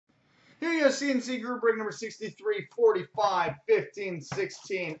Here you go, CNC group break number 63, 45, 15,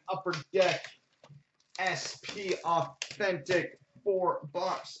 16, Upper Deck SP Authentic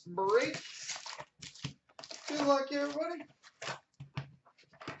 4-box break. Good luck, everybody.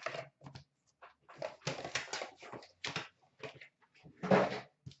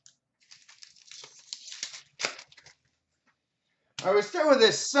 All right, we start with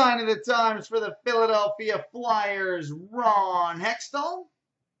this sign of the times for the Philadelphia Flyers, Ron Hextall.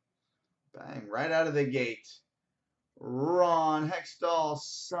 Bang, right out of the gate. Ron Hextall,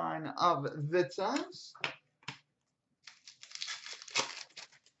 sign of the times.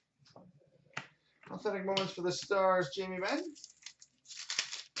 Authentic moments for the Stars, Jamie Benn.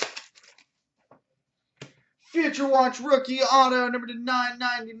 Future Watch rookie auto number to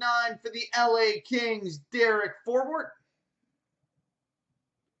 999 for the LA Kings, Derek Forbort.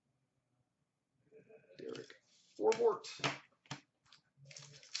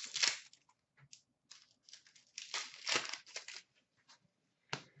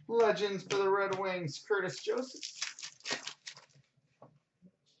 Legends for the Red Wings, Curtis Joseph.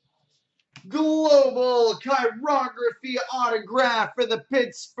 Global chirography autograph for the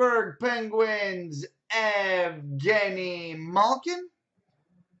Pittsburgh Penguins, Evgeny Malkin.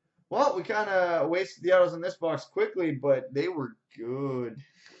 Well, we kind of wasted the autos in this box quickly, but they were good.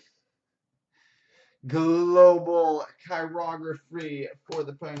 Global chirography for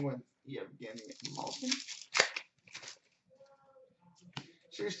the Penguins, Evgeny Malkin.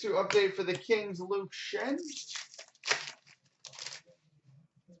 Series 2 update for the Kings, Luke Shen.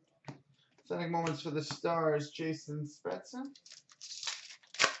 Authentic moments for the Stars, Jason Spezza.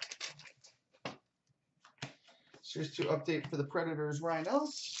 Series 2 update for the Predators, Ryan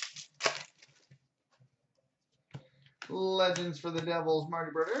Ellis. Legends for the Devils,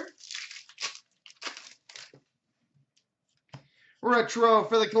 Marty Brodeur. Retro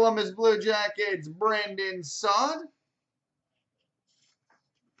for the Columbus Blue Jackets, Brandon Saad.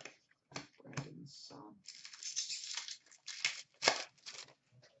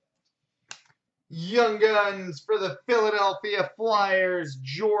 Young Guns for the Philadelphia Flyers,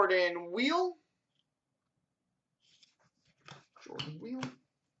 Jordan Wheel.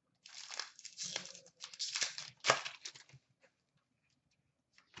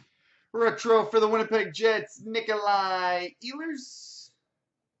 Retro for the Winnipeg Jets, Nikolai Ehlers.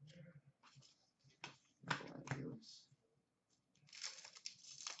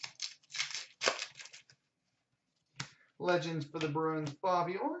 Legends for the Bruins,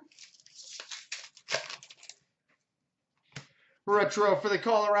 Bobby Orr. Retro for the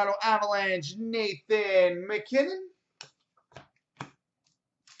Colorado Avalanche, Nathan McKinnon.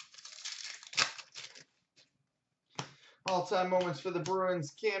 All-time moments for the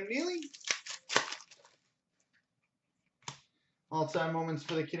Bruins, Cam Neely. All-time moments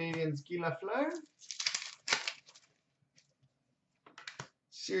for the Canadiens, Guy Lafleur.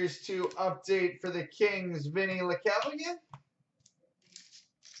 Series 2 update for the Kings, Vinny Lecavalier.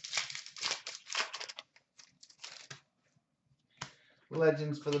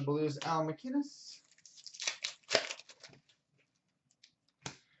 Legends for the Blues, Al McInnes.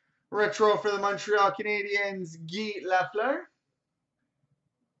 Retro for the Montreal Canadiens, Guy Lafleur.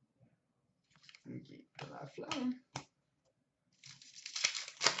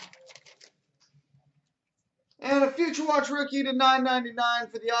 And a Future Watch rookie to 999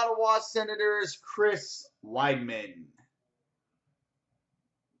 for the Ottawa Senators, Chris Weidman.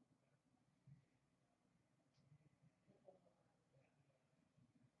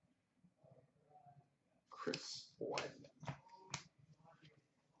 Chris Weidman.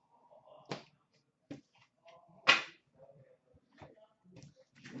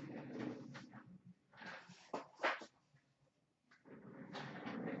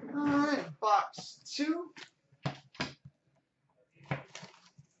 All right, box 2.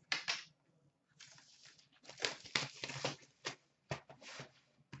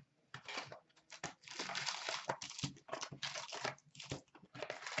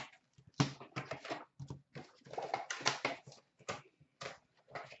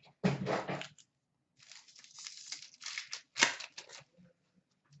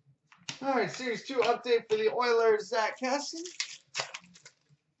 All right, Series 2 update for the Oilers, Zach Kassian.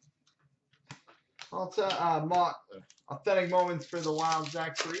 Authentic moments for the Wild,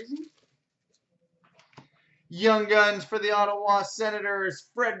 Zach Parise. Young Guns for the Ottawa Senators,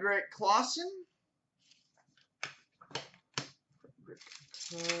 Frederick Clausen.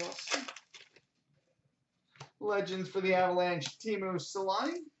 Legends for the Avalanche, Teemu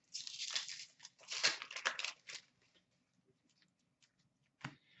Selanne.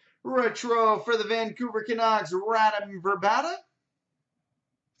 Retro for the Vancouver Canucks, Radim Verbata.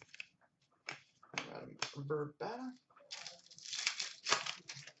 Verbata.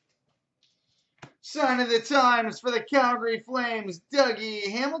 Sign of the times for the Calgary Flames, Dougie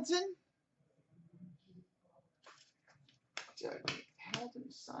Hamilton. Dougie Hamilton,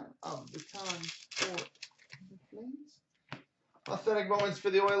 sign of the times for the Flames. Authentic moments for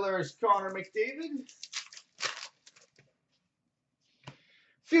the Oilers, Connor McDavid.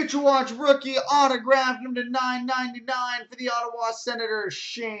 Future Watch rookie autograph number /999 for the Ottawa Senators,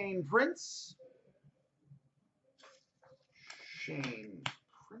 Shane Prince. Shane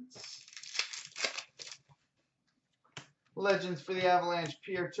Prince. Legends for the Avalanche,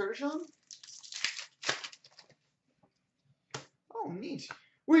 Pierre Turgeon. Oh, neat.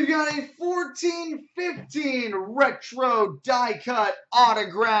 We've got a 14/15 retro die-cut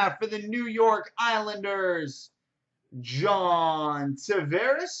autograph for the New York Islanders, John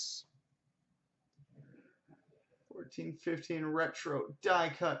Tavares. 14/15 retro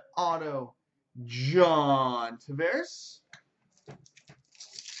die-cut auto, John Tavares.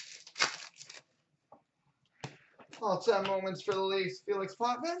 All-time moments for the Leafs, Felix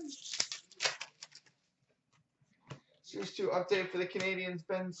Potvin. Series 2 update for the Canadiens,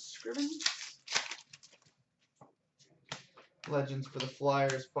 Ben Scriven. Legends for the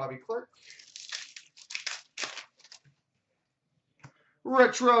Flyers, Bobby Clark.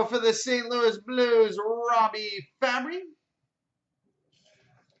 Retro for the St. Louis Blues, Robbie Fabry.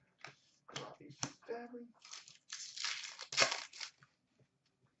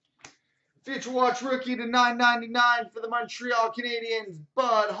 Future Watch rookie /999 for the Montreal Canadiens,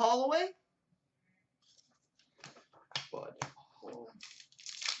 Bud Holloway.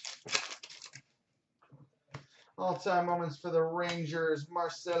 All-time moments for the Rangers,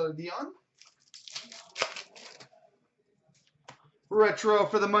 Marcel Dion. Retro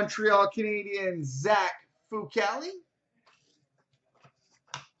for the Montreal Canadiens, Zach Fucale.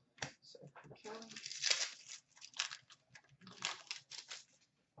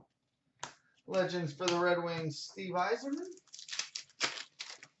 Legends for the Red Wings, Steve Yzerman.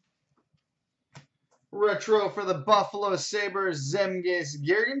 Retro for the Buffalo Sabres, Zemgus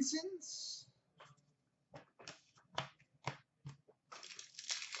Girgensons.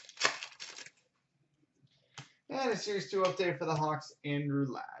 And a Series 2 update for the Hawks, Andrew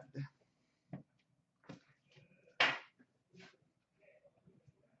Ladd.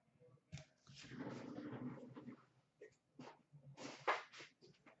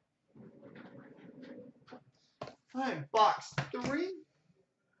 All right, box 3.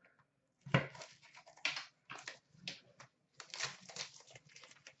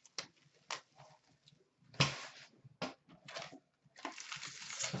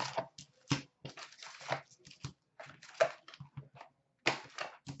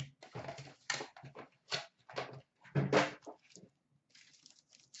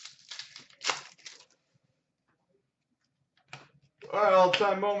 All right,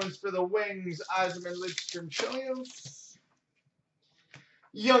 all-time moments for the Wings, Yzerman, Lidstrom, Chelios.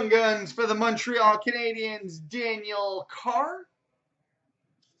 Young Guns for the Montreal Canadiens, Daniel Carr.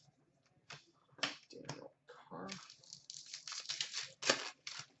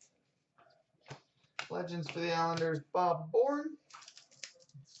 Legends for the Islanders, Bob Bourne.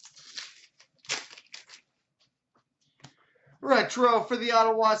 Retro for the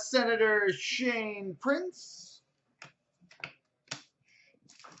Ottawa Senators, Shane Prince.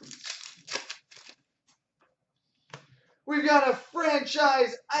 We've got a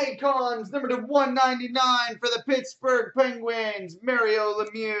franchise icons, number /199 for the Pittsburgh Penguins, Mario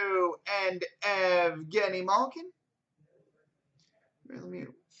Lemieux and Evgeny Malkin.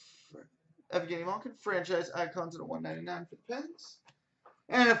 Evgeny Malkin, franchise icons at /199 for the Pens.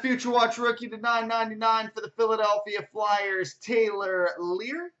 And a Future Watch rookie /999 for the Philadelphia Flyers, Taylor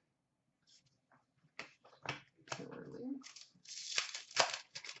Lear.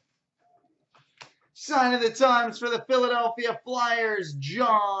 Sign of the times for the Philadelphia Flyers,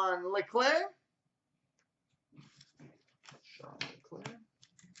 John LeClair.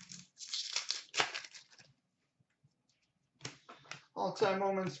 All-time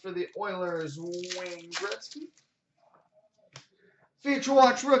moments for the Oilers, Wayne Gretzky. Future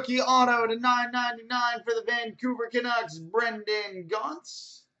Watch rookie auto /999 for the Vancouver Canucks, Brendan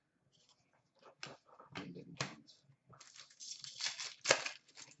Gaunce.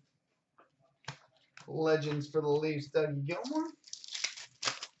 Legends for the Leafs, Dougie Gilmour.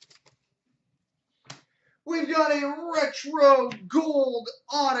 We've got a retro gold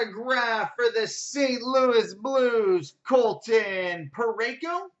autograph for the St. Louis Blues, Colton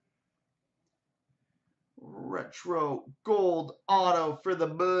Parayko. Retro gold auto for the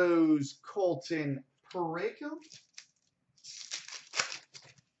Blues, Colton Parayko.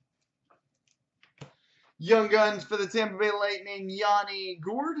 Young Guns for the Tampa Bay Lightning, Yanni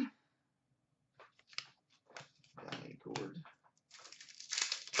Gourde.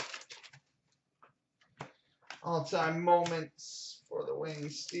 All-time moments for the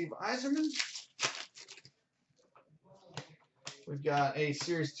Wings, Steve Yzerman. We've got a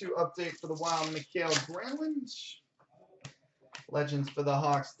Series 2 update for the Wild, Mikael Granlund. Legends for the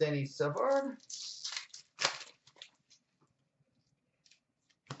Hawks, Denny Savard.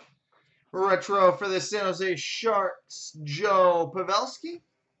 Retro for the San Jose Sharks, Joe Pavelski.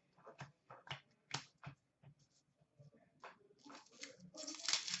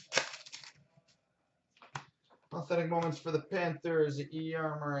 Authentic moments for the Panthers,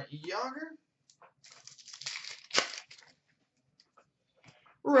 Jaromir Jagr.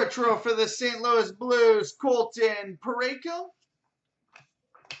 Retro for the St. Louis Blues, Colton Parayko.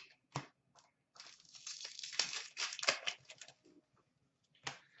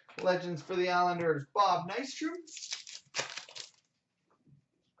 Legends for the Islanders, Bob Nystrom.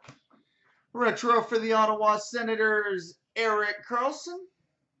 Retro for the Ottawa Senators, Erik Karlsson.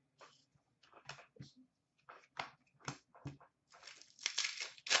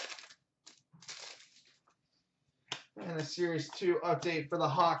 And a Series 2 update for the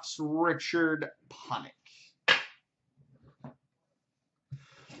Hawks, Richard Panik. All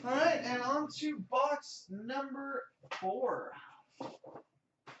right, and on to box number 4.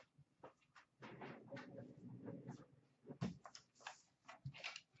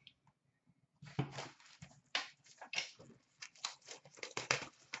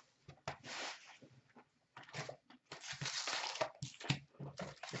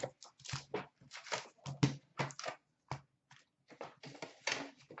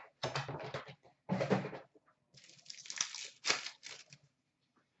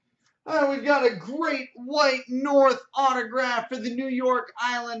 All right, we've got a Great White North autograph for the New York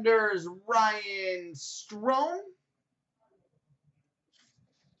Islanders, Ryan Strome.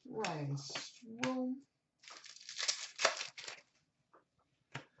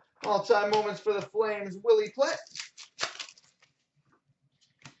 All-time moments for the Flames, Willie Plett.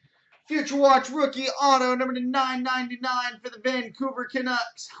 Future Watch rookie auto, number to 999 for the Vancouver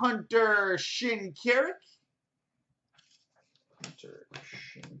Canucks, Hunter Shinkaruk.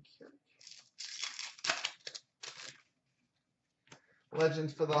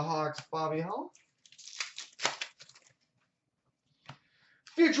 Legends for the Hawks, Bobby Hull.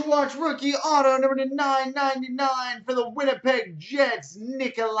 Future Watch rookie auto, number to 999 for the Winnipeg Jets,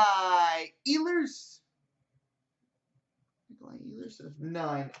 Nikolai Ehlers. Of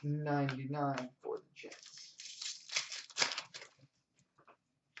 999 for the Jets.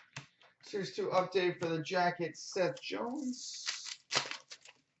 Series 2 update for the Jackets, Seth Jones.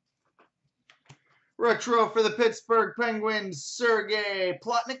 Retro for the Pittsburgh Penguins, Sergei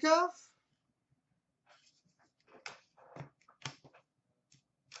Plotnikov.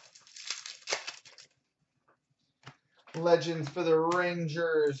 Legends for the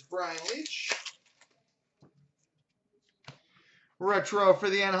Rangers, Brian Leetch. Retro for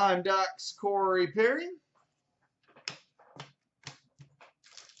the Anaheim Ducks, Corey Perry.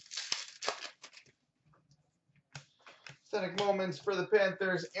 Authentic moments for the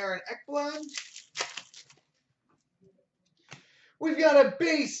Panthers, Aaron Ekblad. We've got a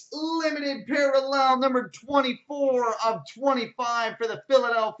base limited parallel, number 24 of 25 for the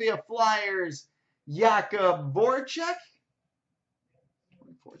Philadelphia Flyers, Jakub Voracek.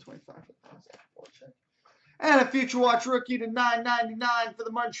 24-25 for Voracek. And a Future Watch rookie to 999 for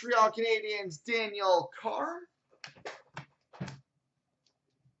the Montreal Canadiens, Daniel Carr.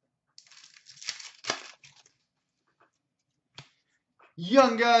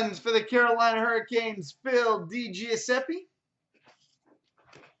 Young Guns for the Carolina Hurricanes, Phil DiGiuseppe.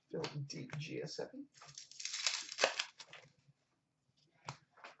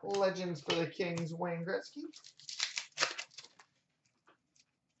 Legends for the Kings, Wayne Gretzky.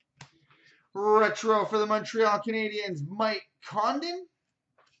 Retro for the Montreal Canadiens, Mike Condon.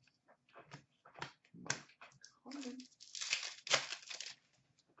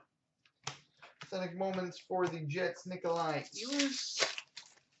 Authentic moments for the Jets, Nikolai Ehlers.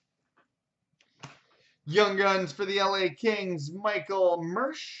 Young Guns for the LA Kings, Michael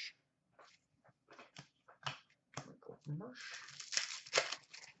Mersch.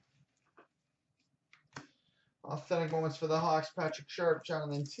 Authentic moments for the Hawks, Patrick Sharp,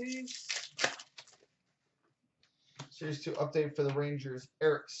 Jonathan Toews. Series 2 update for the Rangers,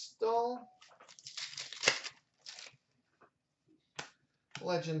 Eric Stahl.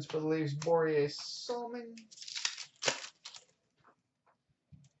 Legends for the Leafs, Borje Salming.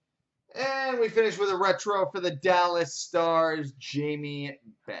 And we finish with a retro for the Dallas Stars, Jamie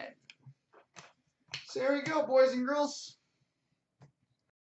Benn. So here we go, boys and girls.